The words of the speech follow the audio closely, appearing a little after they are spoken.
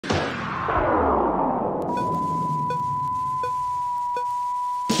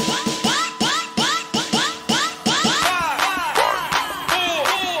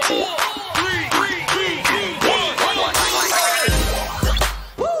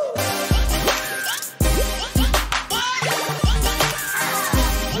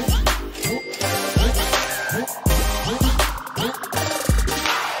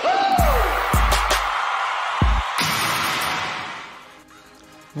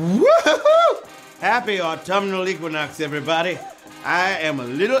Woohoo! Happy autumnal equinox, everybody. I am a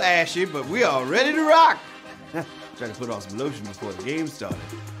little ashy, but we are ready to rock. Trying to put on some lotion before the game started.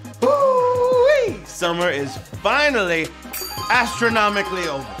 Woo-wee! Summer is finally astronomically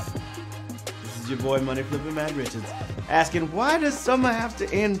over. This is your boy Money Flipper Matt Richards asking, why does summer have to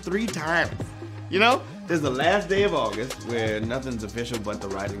end 3 times? You know, there's the last day of August where nothing's official but the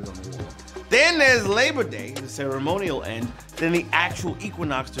writings on the wall. Then there's Labor Day, the ceremonial end, then the actual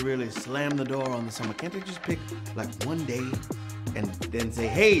equinox to really slam the door on the summer. Can't they just pick like one day and then say,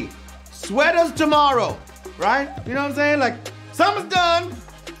 hey, sweaters tomorrow, right? You know what I'm saying? Like, summer's done,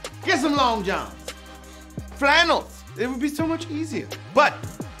 get some long johns, flannels. It would be so much easier. But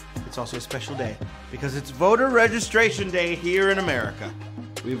it's also a special day because it's voter registration day here in America.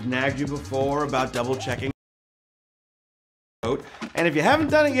 We've nagged you before about double checking. And if you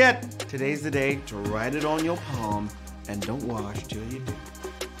haven't done it yet, today's the day to write it on your palm and don't wash till you do.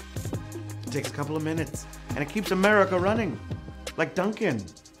 It takes a couple of minutes and it keeps America running. Like Dunkin'.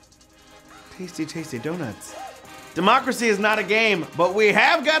 Tasty, tasty donuts. Democracy is not a game, but we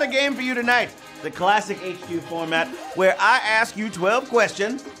have got a game for you tonight. The classic HQ format where I ask you 12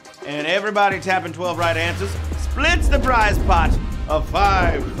 questions and everybody tapping 12 right answers splits the prize pot of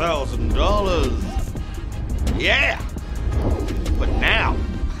 $5,000. Yeah! But now,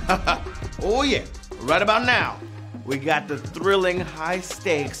 oh yeah, right about now, we got the thrilling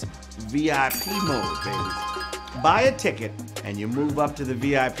high-stakes VIP mode, baby. Buy a ticket and you move up to the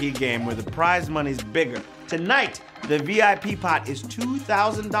VIP game where the prize money's bigger. Tonight, the VIP pot is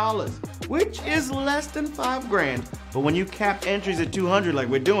 $2,000, which is less than $5 grand. But when you cap entries at 200 like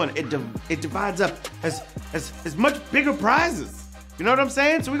we're doing, it divides up as much bigger prizes. You know what I'm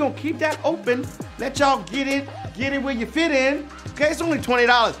saying? So we're gonna keep that open, let y'all get it where you fit in. Okay, it's only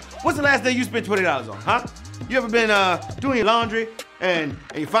 $20. What's the last day you spent $20 on, huh? You ever been doing your laundry and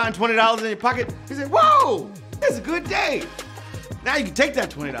you find $20 in your pocket? You say, whoa, it's a good day. Now you can take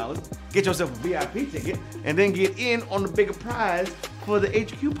that $20, get yourself a VIP ticket, and then get in on the bigger prize for the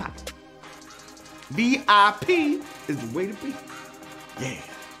HQ pot. VIP is the way to be. Yeah.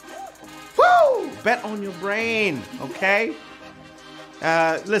 Woo! Bet on your brain, okay?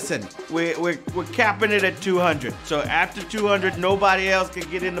 Listen, we're capping it at 200. So after 200, nobody else can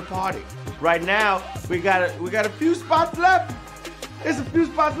get in the party. Right now, we got a few spots left. There's a few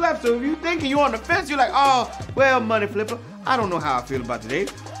spots left. So if you're thinking you're on the fence, you're like, oh, well, Money Flipper, I don't know how I feel about today.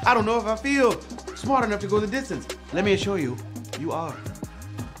 I don't know if I feel smart enough to go the distance. Let me assure you, you are.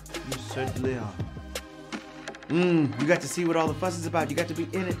 You certainly are. You got to see what all the fuss is about. You got to be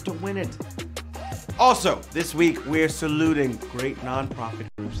in it to win it. Also, this week, we're saluting great nonprofit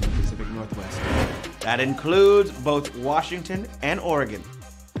groups in the Pacific Northwest. That includes both Washington and Oregon.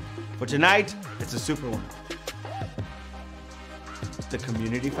 For tonight, it's a super one. The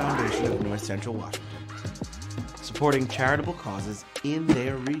Community Foundation of North Central Washington, supporting charitable causes in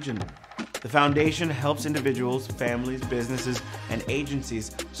their region. The foundation helps individuals, families, businesses, and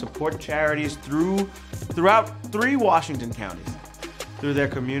agencies support charities throughout 3 Washington counties through their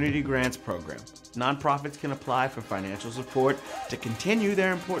Community Grants Program. Nonprofits can apply for financial support to continue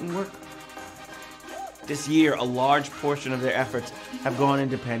their important work. This year, a large portion of their efforts have gone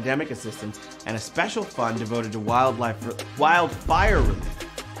into pandemic assistance and a special fund devoted to wildfire relief.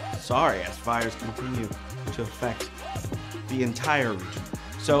 Sorry, as fires continue to affect the entire region.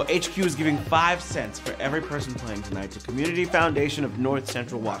 So HQ is giving 5 cents for every person playing tonight to Community Foundation of North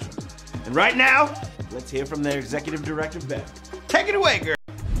Central Washington. And right now, let's hear from their executive director, Beth. Take it away, girl.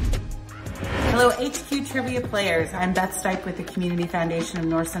 Hello, HQ Trivia players. I'm Beth Stipe with the Community Foundation of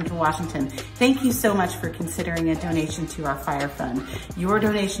North Central Washington. Thank you so much for considering a donation to our fire fund. Your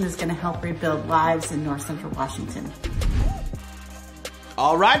donation is going to help rebuild lives in North Central Washington.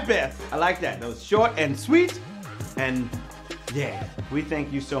 All right, Beth. I like that. That was short and sweet. And yeah, we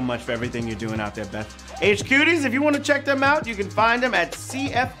thank you so much for everything you're doing out there, Beth. HQties, if you want to check them out, you can find them at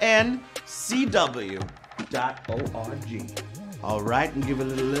cfncw.org. All right, and give a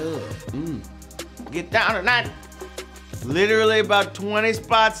little love. Get down tonight. Literally about 20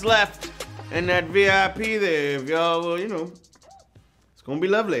 spots left in that VIP there. If y'all, well, you know, it's gonna be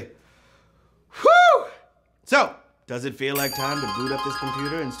lovely. Whew! So, Does it feel like time to boot up this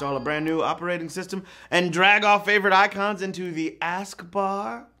computer, install a brand new operating system, and drag our favorite icons into the Ask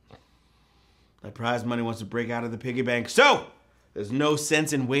Bar? That prize money wants to break out of the piggy bank, so there's no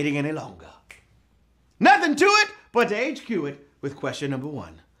sense in waiting any longer. Nothing to it but to HQ it with question number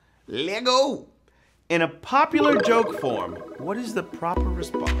 1. Lego! In a popular joke form, what is the proper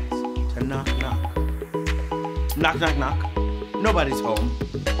response to knock knock? Knock knock knock. Nobody's home.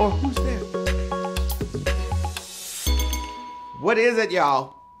 Or who's there? What is it, y'all?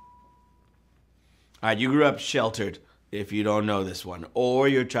 All right, you grew up sheltered, if you don't know this one, or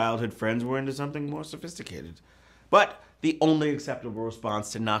your childhood friends were into something more sophisticated. But the only acceptable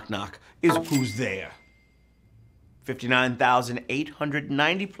response to knock knock is who's there.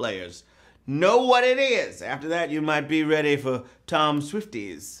 59,890 players know what it is. After that, you might be ready for Tom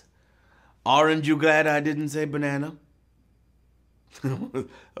Swifties. Aren't you glad I didn't say banana? That was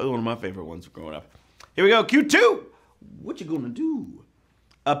one of my favorite ones growing up. Here we go, Q2. What you gonna do?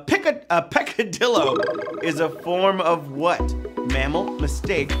 A peccadillo is a form of what? Mammal,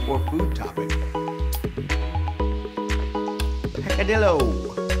 mistake, or food topic? Peccadillo.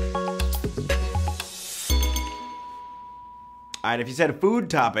 All right, if you said a food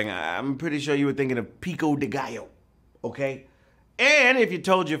topping, I'm pretty sure you were thinking of pico de gallo, okay? And if you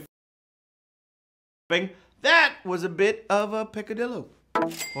told your that was a bit of a peccadillo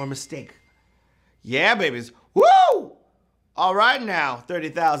or mistake. Yeah, babies. Woo! All right now,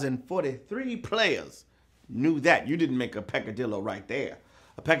 30,043 players knew that. You didn't make a peccadillo right there.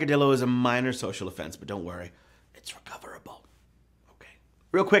 A peccadillo is a minor social offense, but don't worry, it's recoverable. Okay.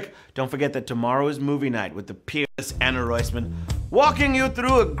 Real quick, don't forget that tomorrow is movie night with the peerless Anna Roisman walking you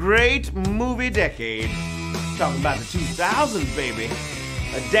through a great movie decade. Talking about the 2000s, baby.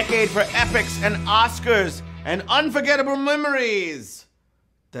 A decade for epics and Oscars and unforgettable memories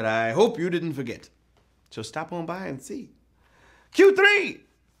that I hope you didn't forget. So stop on by and see. Q3!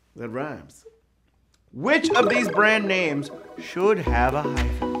 That rhymes. Which of these brand names should have a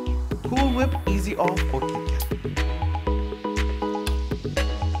hyphen? Cool Whip, Easy Off, or Kit Kat?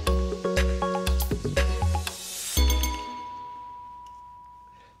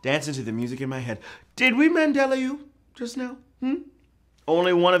 Dancing to the music in my head. Did we Mandela you just now?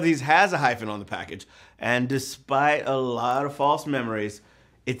 Only one of these has a hyphen on the package. And despite a lot of false memories,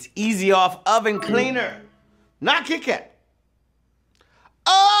 it's Easy Off Oven Cleaner, not Kit Kat.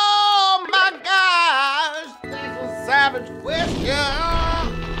 Oh my gosh, that's a savage question.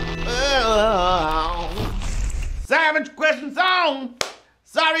 Savage question song.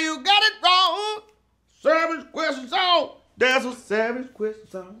 Sorry you got it wrong. Savage question song. That's a savage question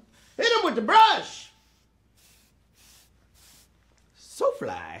song. Hit him with the brush. So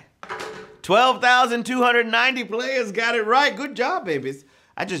fly. 12,290 players got it right. Good job, babies.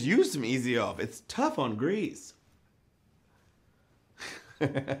 I just used some Easy Off. It's tough on grease.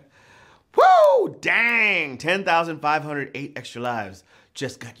 Woo! Dang! 10,508 extra lives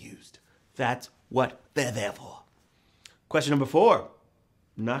just got used. That's what they're there for. Question number 4.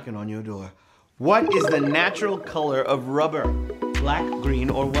 Knocking on your door. What is the natural color of rubber? Black,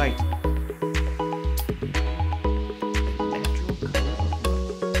 green, or white? Natural color of rubber.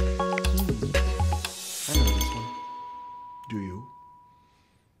 I know this one. Do you?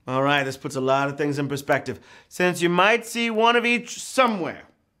 All right, this puts a lot of things in perspective, since you might see one of each somewhere.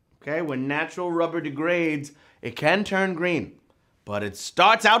 Okay, when natural rubber degrades, it can turn green, but it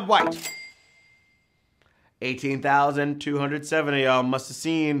starts out white. 18,207 of y'all must have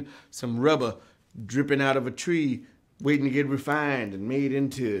seen some rubber dripping out of a tree, waiting to get refined and made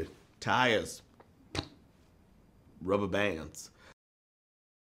into tires. Rubber bands.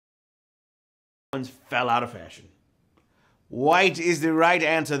 Ones fell out of fashion. White is the right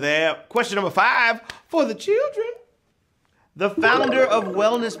answer there. Question number 5 for the children. The founder of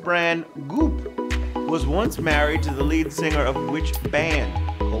wellness brand Goop was once married to the lead singer of which band?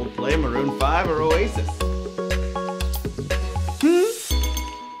 Coldplay, Maroon 5, or Oasis?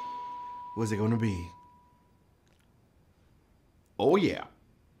 Was it going to be? Oh yeah.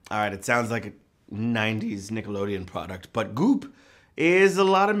 All right, it sounds like a 90s Nickelodeon product, but Goop is a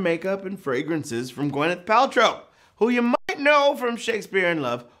lot of makeup and fragrances from Gwyneth Paltrow, who you might know from Shakespeare in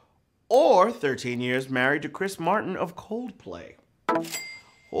Love, or 13 years married to Chris Martin of Coldplay.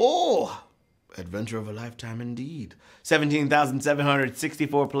 Oh, adventure of a lifetime indeed.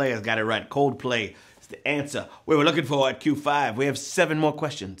 17,764 players got it right. Coldplay is the answer we were looking for at Q5. We have 7 more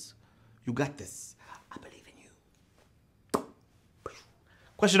questions. You got this. I believe in you.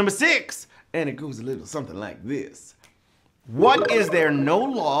 Question number 6, and it goes a little something like this. What is there no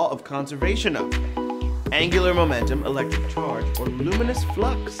law of conservation of? Angular momentum, electric charge, or luminous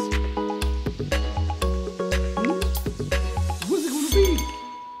flux?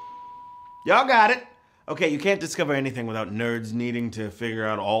 Y'all got it. Okay, you can't discover anything without nerds needing to figure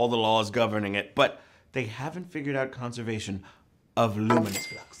out all the laws governing it, but they haven't figured out conservation of luminous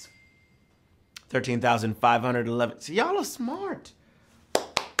flux. 13,511. See, y'all are smart.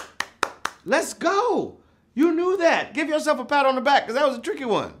 Let's go. You knew that. Give yourself a pat on the back, because that was a tricky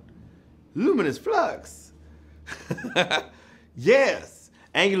one. Luminous flux. Yes.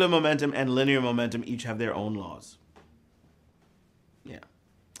 Angular momentum and linear momentum each have their own laws. Yeah.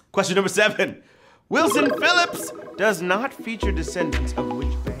 Question number 7. Wilson Phillips does not feature descendants of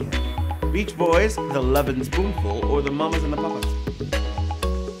which band? Beach Boys, The Lovin' Spoonful, or The Mamas and the Papas?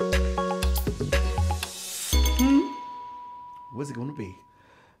 What's it gonna be?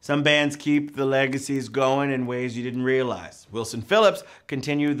 Some bands keep the legacies going in ways you didn't realize. Wilson Phillips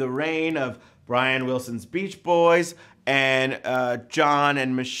continued the reign of Brian Wilson's Beach Boys and John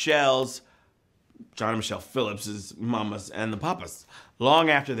and Michelle Phillips' Mamas and the Papas long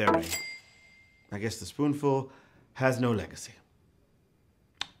after their reign. I guess the Spoonful has no legacy.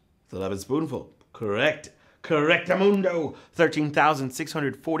 The Lovin' Spoonful. Correct. Correctamundo.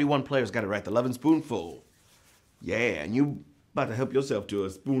 13,641 players got it right. The Lovin' Spoonful. Yeah, and you about to help yourself to a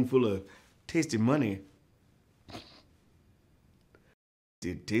spoonful of tasty money.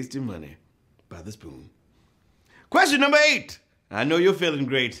 Tasty money by the spoon. Question number 8. I know you're feeling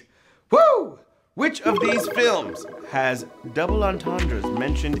great. Woo! Which of these films has double entendres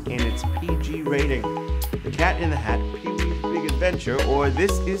mentioned in its PG rating? The Cat in the Hat, Pee-wee's Big Adventure, or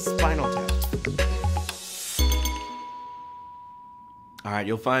This Is Spinal Tap? All right,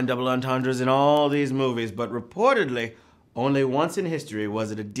 you'll find double entendres in all these movies, but reportedly, only once in history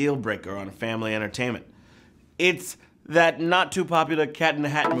was it a deal breaker on family entertainment. It's that not too popular Cat in the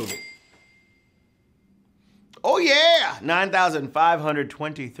Hat movie. Oh yeah!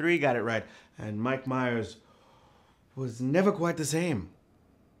 9,523 got it right. And Mike Myers was never quite the same.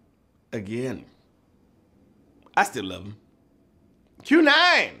 Again. I still love him.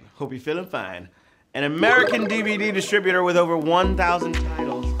 Q9! Hope you're feeling fine. An American DVD distributor with over 1,000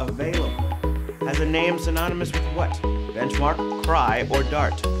 titles available has a name synonymous with what? Benchmark, Cry, or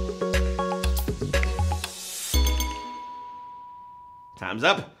Dart? Time's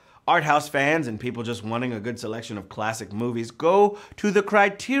up. Art house fans and people just wanting a good selection of classic movies go to the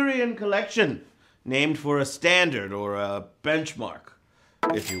Criterion Collection, named for a standard or a benchmark,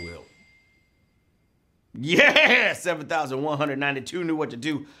 if you will. Yeah! 7,192 knew what to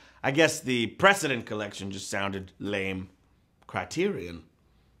do. I guess the Precedent Collection just sounded lame. Criterion?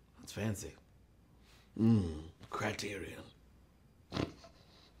 That's fancy. Criterion.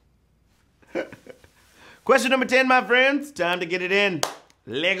 Question number 10, my friends. Time to get it in.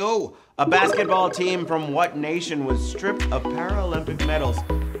 Lego. A basketball team from what nation was stripped of Paralympic medals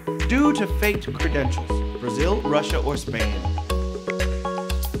due to faked credentials? Brazil, Russia, or Spain?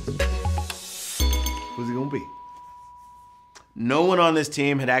 Who's it gonna be? No one on this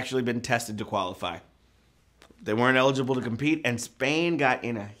team had actually been tested to qualify. They weren't eligible to compete, and Spain got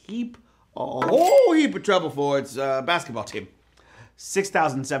in a whole heap of trouble for its basketball team.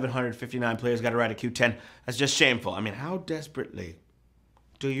 6,759 players got it right at Q10. That's just shameful. I mean, how desperately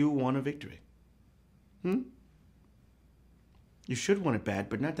do you want a victory? You should want it bad,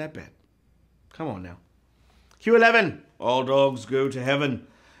 but not that bad. Come on now. Q11. All dogs go to heaven.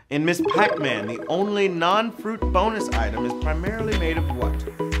 In Miss Pac-Man, the only non-fruit bonus item is primarily made of what?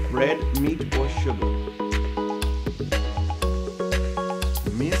 Bread, meat, or sugar?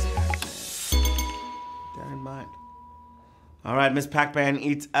 Miss Pac-Man. Keep that in mind. All right, Miss Pac-Man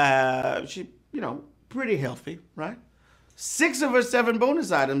eats, pretty healthy, right? 6 of her 7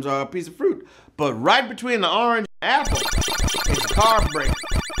 bonus items are a piece of fruit, but right between the orange and apple is a carb break.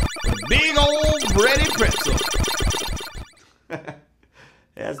 A big old bready pretzel.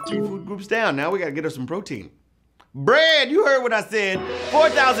 That's 2 food groups down. Now we gotta get her some protein. Bread, you heard what I said.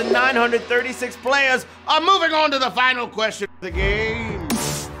 4,936 players are moving on to the final question of the game.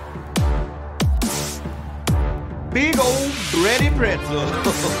 Big old bready pretzel.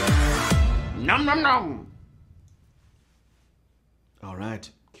 Nom nom nom. All right,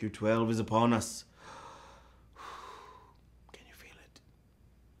 Q12 is upon us. Can you feel it?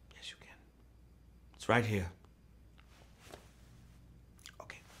 Yes, you can. It's right here.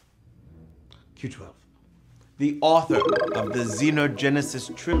 Okay. Q12. The author of the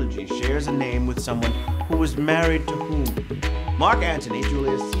Xenogenesis trilogy shares a name with someone who was married to whom? Mark Antony,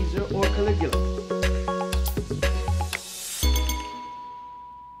 Julius Caesar, or Caligula?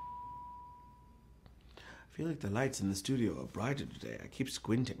 I feel like the lights in the studio are brighter today. I keep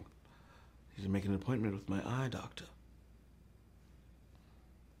squinting. I need to make an appointment with my eye doctor.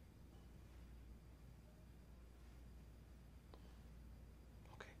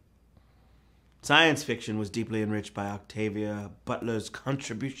 Okay. Science fiction was deeply enriched by Octavia Butler's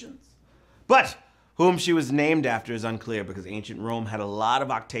contributions. But whom she was named after is unclear because ancient Rome had a lot of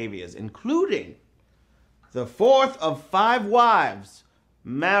Octavias, including the fourth of 5 wives,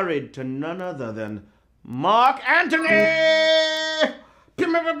 married to none other than Mark Antony!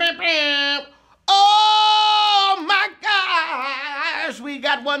 Oh my gosh! We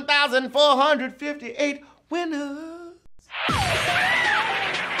got 1,458 winners!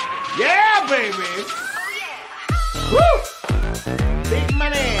 Yeah, baby! Woo! Big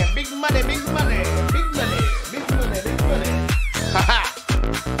money, big money, big money, big money, big money, big money. Haha!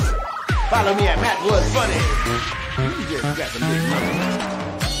 Follow me at Matt Woods Funny. You just got some big money.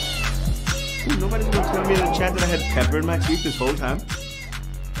 Ooh, nobody's gonna tell me in the chat that I had pepper in my teeth this whole time.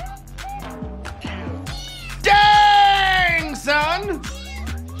 Dang, son!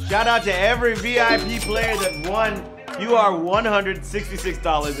 Shout out to every VIP player that won. You are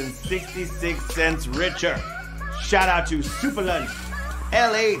 $166.66 richer. Shout out to Superlunch,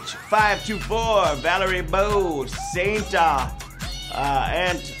 LH524, Valerie Bow,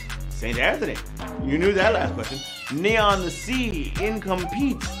 and St. Anthony. You knew that last question. Neon the Sea,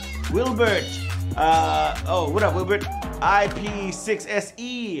 Incompete, Wilbert, what up, Wilbert?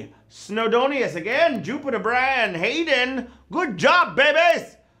 IP6SE, Snowdonius again, Jupiter Brand, Hayden. Good job,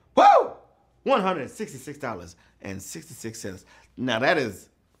 babies! Woo! $166.66. Now that is,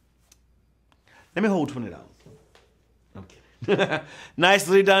 let me hold $20. I'm kidding.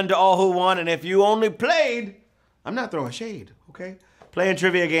 Nicely done to all who won, and if you only played, I'm not throwing shade, okay? Playing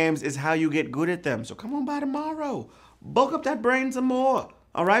trivia games is how you get good at them, so come on by tomorrow. Bulk up that brain some more,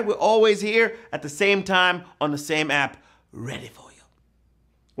 all right? We're always here at the same time on the same app, ready for you.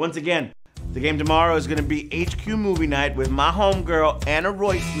 Once again, the game tomorrow is gonna be HQ Movie Night with my homegirl, Anna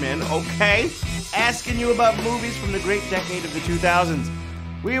Roisman, okay? Asking you about movies from the great decade of the 2000s.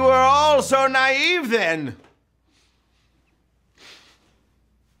 We were all so naive then.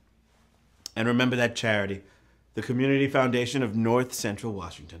 And remember that charity, the Community Foundation of North Central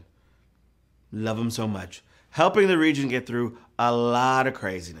Washington. Love them so much. Helping the region get through a lot of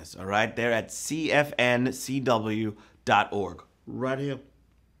craziness, all right? They're at cfncw.org. Right here.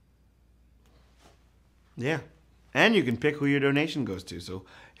 Yeah. And you can pick who your donation goes to, so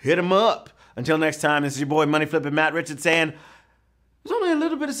hit them up. Until next time, this is your boy Money Flippin' Matt Richard saying, there's only a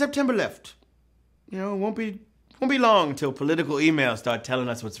little bit of September left. You know, it won't be long until political emails start telling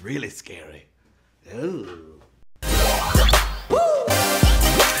us what's really scary. Ooh.